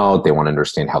everything out. They want to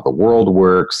understand how the world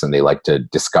works, and they like to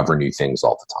discover new things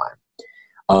all the time.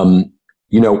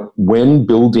 When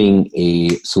building a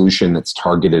solution that's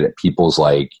targeted at people's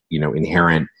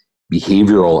inherent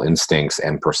behavioral instincts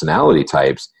and personality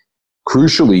types,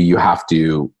 crucially, you have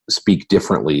to speak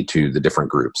differently to the different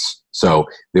groups. So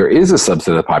there is a subset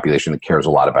of the population that cares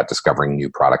a lot about discovering new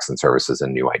products and services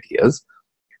and new ideas.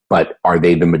 But are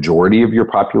they the majority of your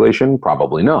population?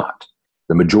 Probably not.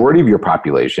 The majority of your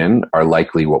population are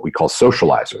likely what we call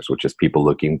socializers, which is people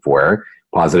looking for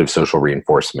positive social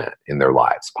reinforcement in their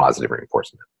lives, positive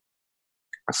reinforcement.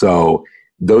 So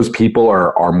those people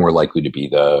are more likely to be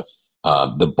the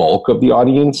bulk of the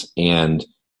audience. And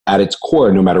at its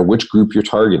core, no matter which group you're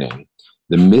targeting,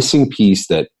 the missing piece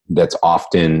that's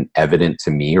often evident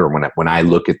to me, or when I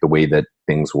look at the way that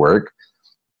things work,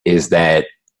 is that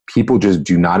people just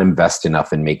do not invest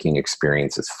enough in making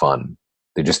experiences fun.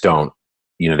 They just don't.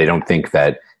 They don't think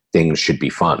that things should be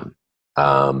fun.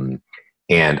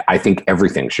 And I think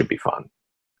everything should be fun.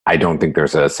 I don't think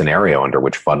there's a scenario under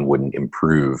which fun wouldn't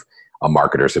improve a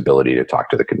marketer's ability to talk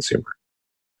to the consumer.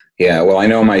 Yeah, well, I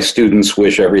know my students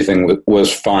wish everything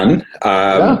was fun,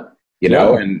 and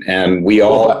we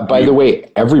all... Well, by the way,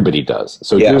 everybody does.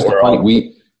 So here's the point.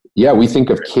 We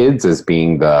think of kids as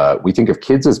being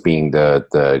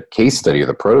the case study or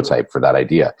the prototype for that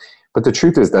idea. But the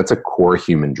truth is that's a core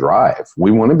human drive.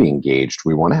 We want to be engaged.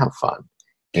 We want to have fun.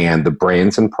 And the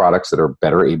brands and products that are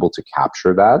better able to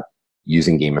capture that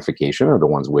using gamification are the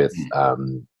ones with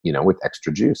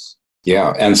extra juice.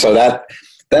 Yeah, and so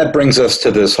that brings us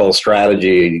to this whole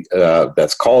strategy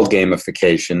that's called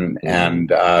gamification.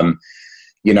 And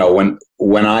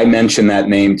when I mention that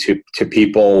name to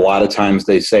people, a lot of times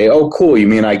they say, "Oh, cool! You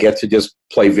mean I get to just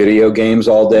play video games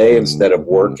all day instead of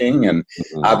working?" And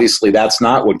obviously, that's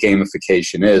not what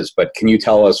gamification is. But can you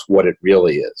tell us what it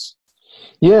really is?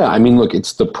 Yeah, I mean, look,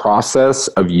 it's the process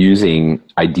of using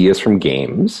ideas from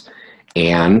games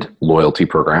and loyalty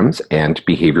programs and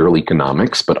behavioral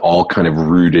economics, but all kind of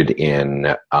rooted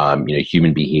in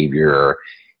human behavior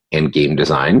and game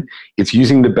design. It's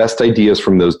using the best ideas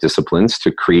from those disciplines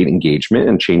to create engagement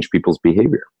and change people's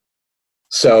behavior.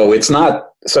 So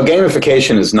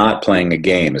gamification is not playing a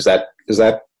game. Is that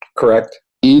correct?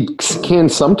 It can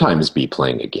sometimes be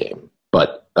playing a game,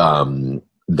 but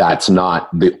that's not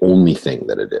the only thing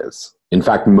that it is. In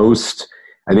fact,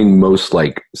 I think most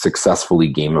like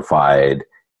successfully gamified,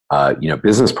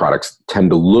 business products tend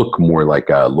to look more like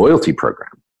a loyalty program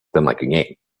than like a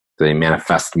game. They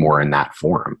manifest more in that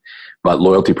form. But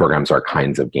loyalty programs are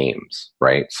kinds of games,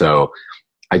 right? So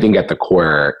I think at the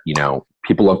core,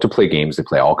 people love to play games. They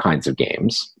play all kinds of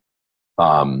games.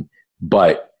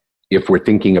 But if we're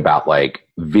thinking about like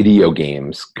video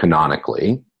games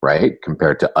canonically, right,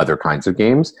 compared to other kinds of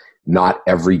games, not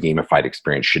every gamified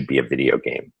experience should be a video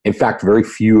game. In fact, very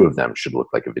few of them should look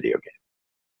like a video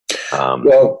game.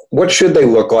 Well, what should they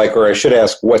look like? Or I should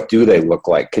ask, what do they look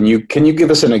like? Can you give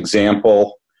us an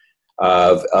example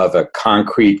of a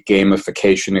concrete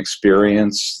gamification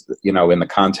experience, in the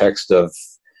context of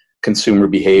consumer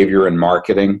behavior and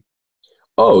marketing?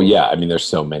 Oh, yeah. I mean, there's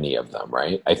so many of them,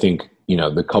 right? I think,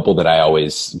 the couple that I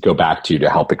always go back to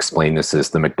help explain this is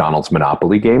the McDonald's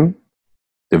Monopoly game.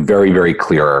 A very, very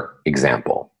clear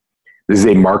example. This is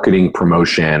a marketing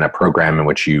promotion, a program in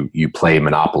which you play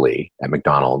Monopoly at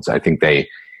McDonald's. I think they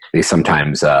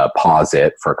sometimes pause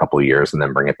it for a couple of years and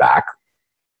then bring it back.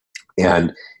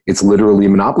 And it's literally a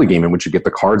Monopoly game in which you get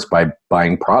the cards by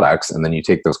buying products, and then you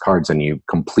take those cards and you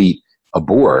complete a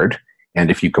board. And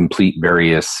if you complete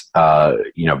various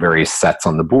sets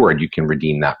on the board, you can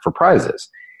redeem that for prizes.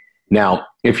 Now,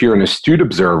 if you're an astute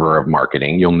observer of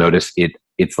marketing, you'll notice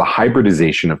it's the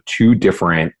hybridization of two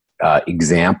different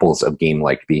examples of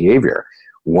game-like behavior.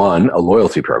 One, a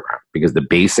loyalty program, because the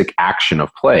basic action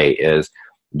of play is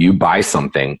you buy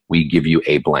something, we give you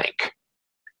a blank.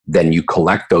 Then you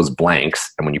collect those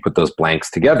blanks, and when you put those blanks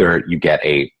together, you get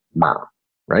a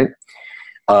right?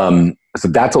 So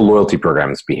that's a loyalty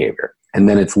program's behavior. And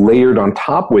then it's layered on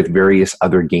top with various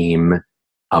other game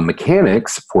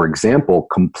mechanics, for example,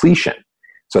 completion.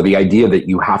 So the idea that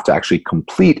you have to actually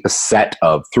complete a set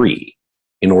of 3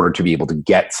 in order to be able to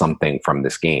get something from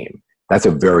this game. That's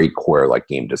a very core like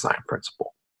game design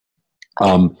principle.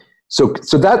 So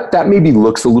that maybe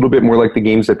looks a little bit more like the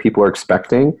games that people are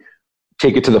expecting.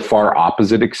 Take it to the far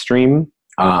opposite extreme.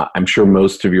 I'm sure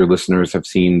most of your listeners have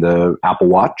seen the Apple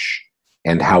Watch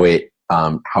and how it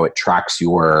tracks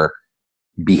your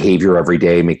behavior every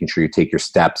day, making sure you take your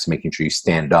steps, making sure you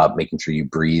stand up, making sure you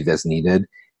breathe as needed.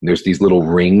 And there's these little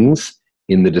rings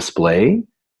in the display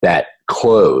that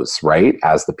close, right,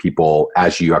 as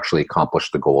you actually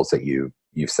accomplish the goals that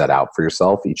you've set out for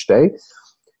yourself each day.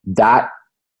 That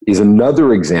is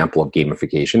another example of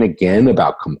gamification, again,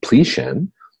 about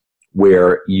completion,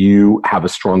 where you have a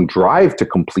strong drive to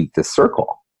complete this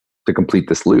circle, to complete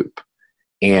this loop.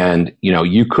 And,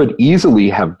 you could easily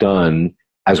have done,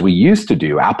 as we used to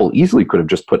do, Apple easily could have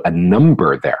just put a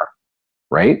number there,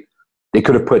 right? They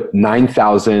could have put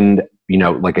 9,000,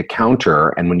 like a counter.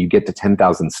 And when you get to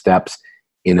 10,000 steps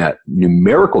in a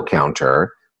numerical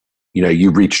counter,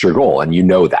 you reached your goal, and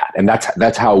that. And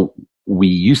that's how we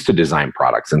used to design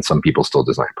products, and some people still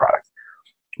design products.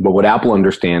 But what Apple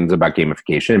understands about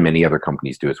gamification, and many other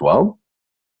companies do as well,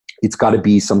 it's got to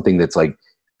be something that's like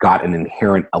got an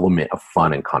inherent element of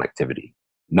fun and connectivity,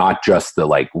 not just the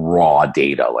like raw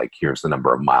data, like here's the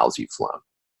number of miles you've flown.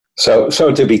 So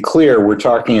to be clear, we're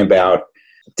talking about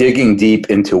digging deep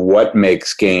into what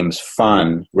makes games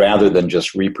fun rather than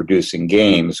just reproducing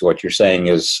games. What you're saying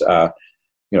is,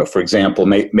 for example,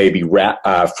 maybe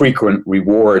frequent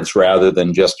rewards rather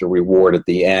than just a reward at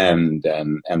the end,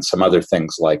 and some other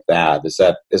things like that. Is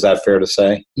that fair to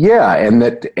say? Yeah,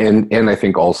 and I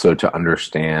think also to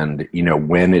understand,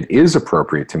 when it is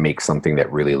appropriate to make something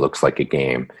that really looks like a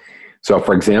game. So,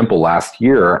 for example, last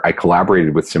year I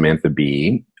collaborated with Samantha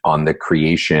Bee on the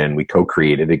creation. We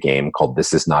co-created a game called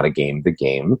 "This Is Not a Game, the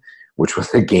Game," which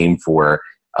was a game for.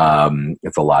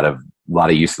 It's a lot of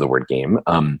use of the word game.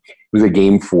 It was a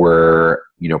game for,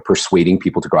 persuading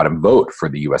people to go out and vote for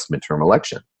the U.S. midterm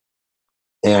election.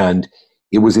 And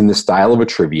it was in the style of a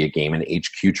trivia game, an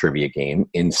HQ trivia game,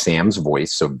 in Sam's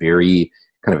voice, so very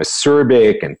kind of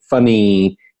acerbic and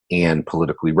funny and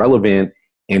politically relevant.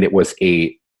 And it was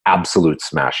a absolute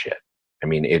smash hit. I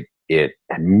mean, it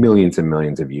had millions and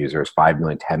millions of users, 5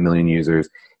 million, 10 million users,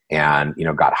 and,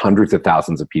 got hundreds of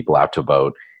thousands of people out to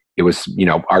vote. It was,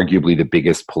 arguably the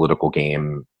biggest political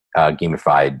game,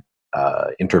 gamified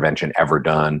intervention ever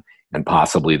done, and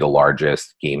possibly the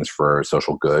largest games for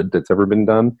social good that's ever been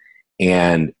done.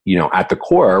 And, at the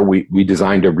core, we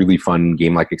designed a really fun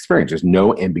game-like experience. There's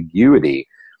no ambiguity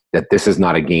that this is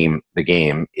not a game. The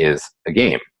game is a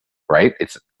game, right?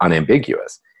 It's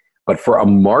unambiguous. But for a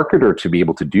marketer to be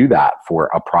able to do that for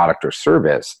a product or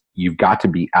service, you've got to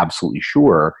be absolutely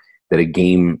sure that a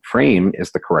game frame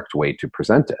is the correct way to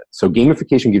present it. So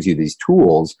gamification gives you these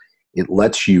tools. It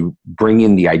lets you bring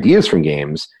in the ideas from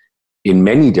games, in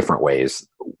many different ways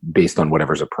based on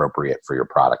whatever's appropriate for your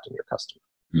product and your customer.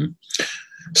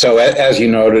 So as you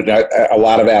noted, a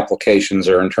lot of applications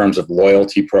are in terms of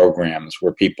loyalty programs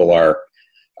where people are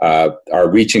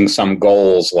reaching some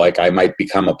goals, like I might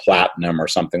become a platinum or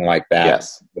something like that.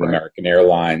 Yes, with American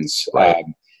Airlines. Right.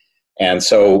 And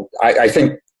so I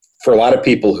think for a lot of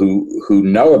people who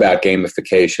know about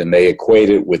gamification, they equate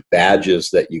it with badges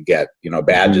that you get,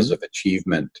 badges of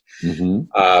achievement.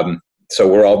 So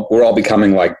we're all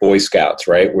becoming like Boy Scouts,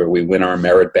 right? Where we win our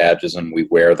merit badges and we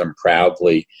wear them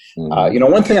proudly.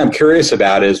 One thing I'm curious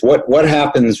about is what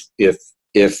happens if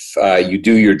you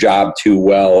do your job too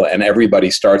well and everybody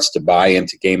starts to buy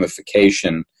into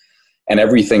gamification and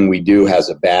everything we do has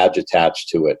a badge attached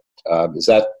to it. Is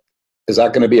that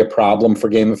going to be a problem for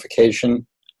gamification?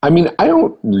 I mean, I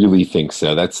don't really think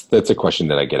so. That's a question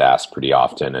that I get asked pretty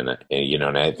often, and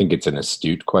I think it's an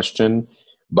astute question,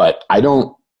 but I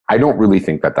don't really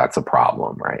think that that's a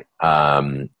problem, right?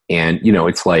 And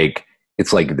it's like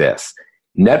this.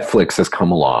 Netflix has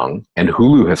come along, and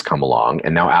Hulu has come along,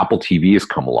 and now Apple TV has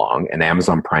come along, and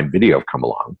Amazon Prime Video have come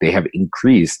along. They have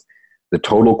increased the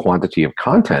total quantity of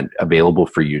content available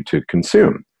for you to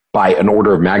consume by an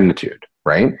order of magnitude,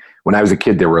 right? When I was a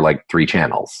kid, there were like 3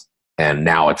 channels, and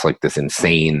now it's like this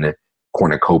insane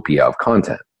cornucopia of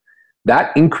content.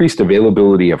 That increased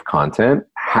availability of content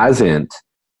hasn't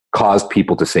caused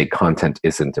people to say content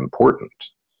isn't important.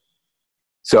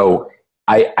 So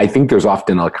I think there's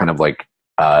often a kind of like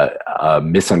a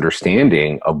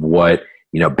misunderstanding of what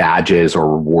badges or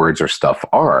rewards or stuff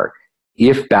are.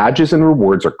 If badges and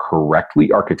rewards are correctly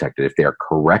architected, if they are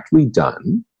correctly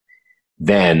done,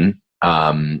 then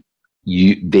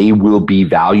they will be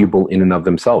valuable in and of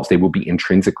themselves. They will be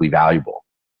intrinsically valuable.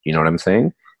 You know what I'm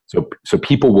saying? So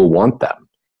people will want them.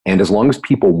 And as long as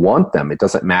people want them, it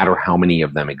doesn't matter how many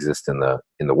of them exist in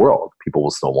the world. People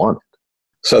will still want it.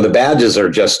 So the badges are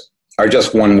just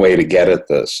one way to get at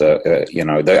this.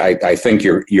 I think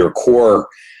your core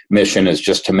mission is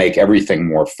just to make everything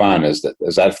more fun. Is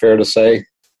that fair to say?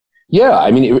 Yeah,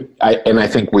 I mean, I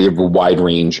think we have a wide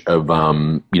range of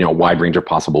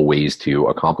possible ways to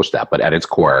accomplish that. But at its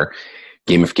core,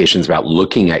 gamification is about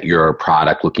looking at your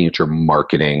product, looking at your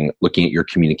marketing, looking at your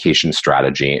communication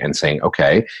strategy, and saying,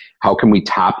 okay, how can we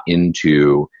tap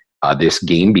into this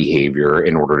game behavior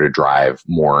in order to drive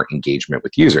more engagement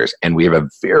with users? And we have a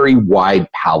very wide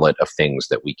palette of things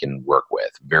that we can work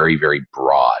with, very, very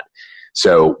broad.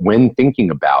 So when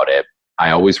thinking about it,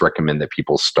 I always recommend that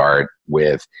people start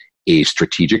with a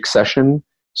strategic session.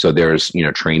 So there's,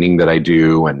 training that I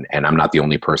do, and I'm not the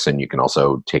only person. You can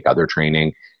also take other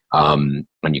training. And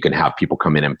you can have people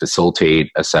come in and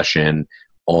facilitate a session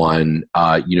on,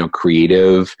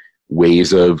 creative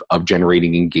ways of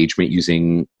generating engagement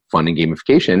using fun and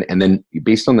gamification. And then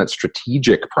based on that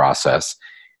strategic process,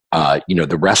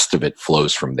 the rest of it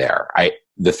flows from there.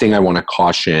 The thing I want to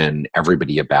caution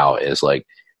everybody about is like,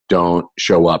 don't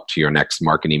show up to your next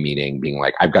marketing meeting being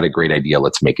like, I've got a great idea,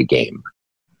 let's make a game.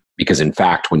 Because in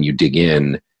fact, when you dig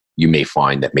in, you may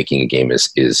find that making a game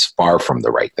is far from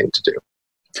the right thing to do.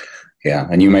 Yeah,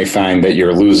 and you may find that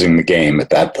you're losing the game at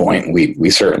that point. We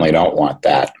certainly don't want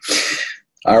that.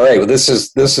 All right, well, this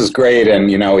is great,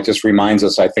 and it just reminds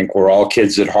us. I think we're all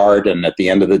kids at heart, and at the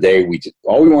end of the day,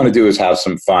 all we want to do is have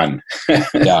some fun.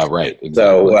 Yeah, right. Exactly.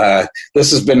 So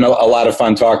this has been a lot of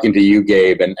fun talking to you,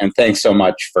 Gabe, and thanks so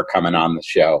much for coming on the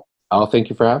show. Oh, thank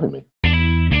you for having me.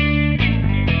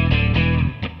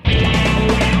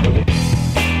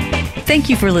 Thank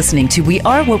you for listening to We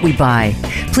Are What We Buy.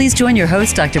 Please join your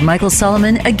host, Dr. Michael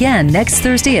Solomon, again next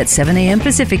Thursday at 7 a.m.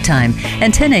 Pacific Time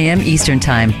and 10 a.m. Eastern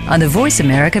Time on the Voice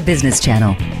America Business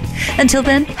Channel. Until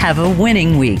then, have a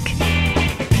winning week.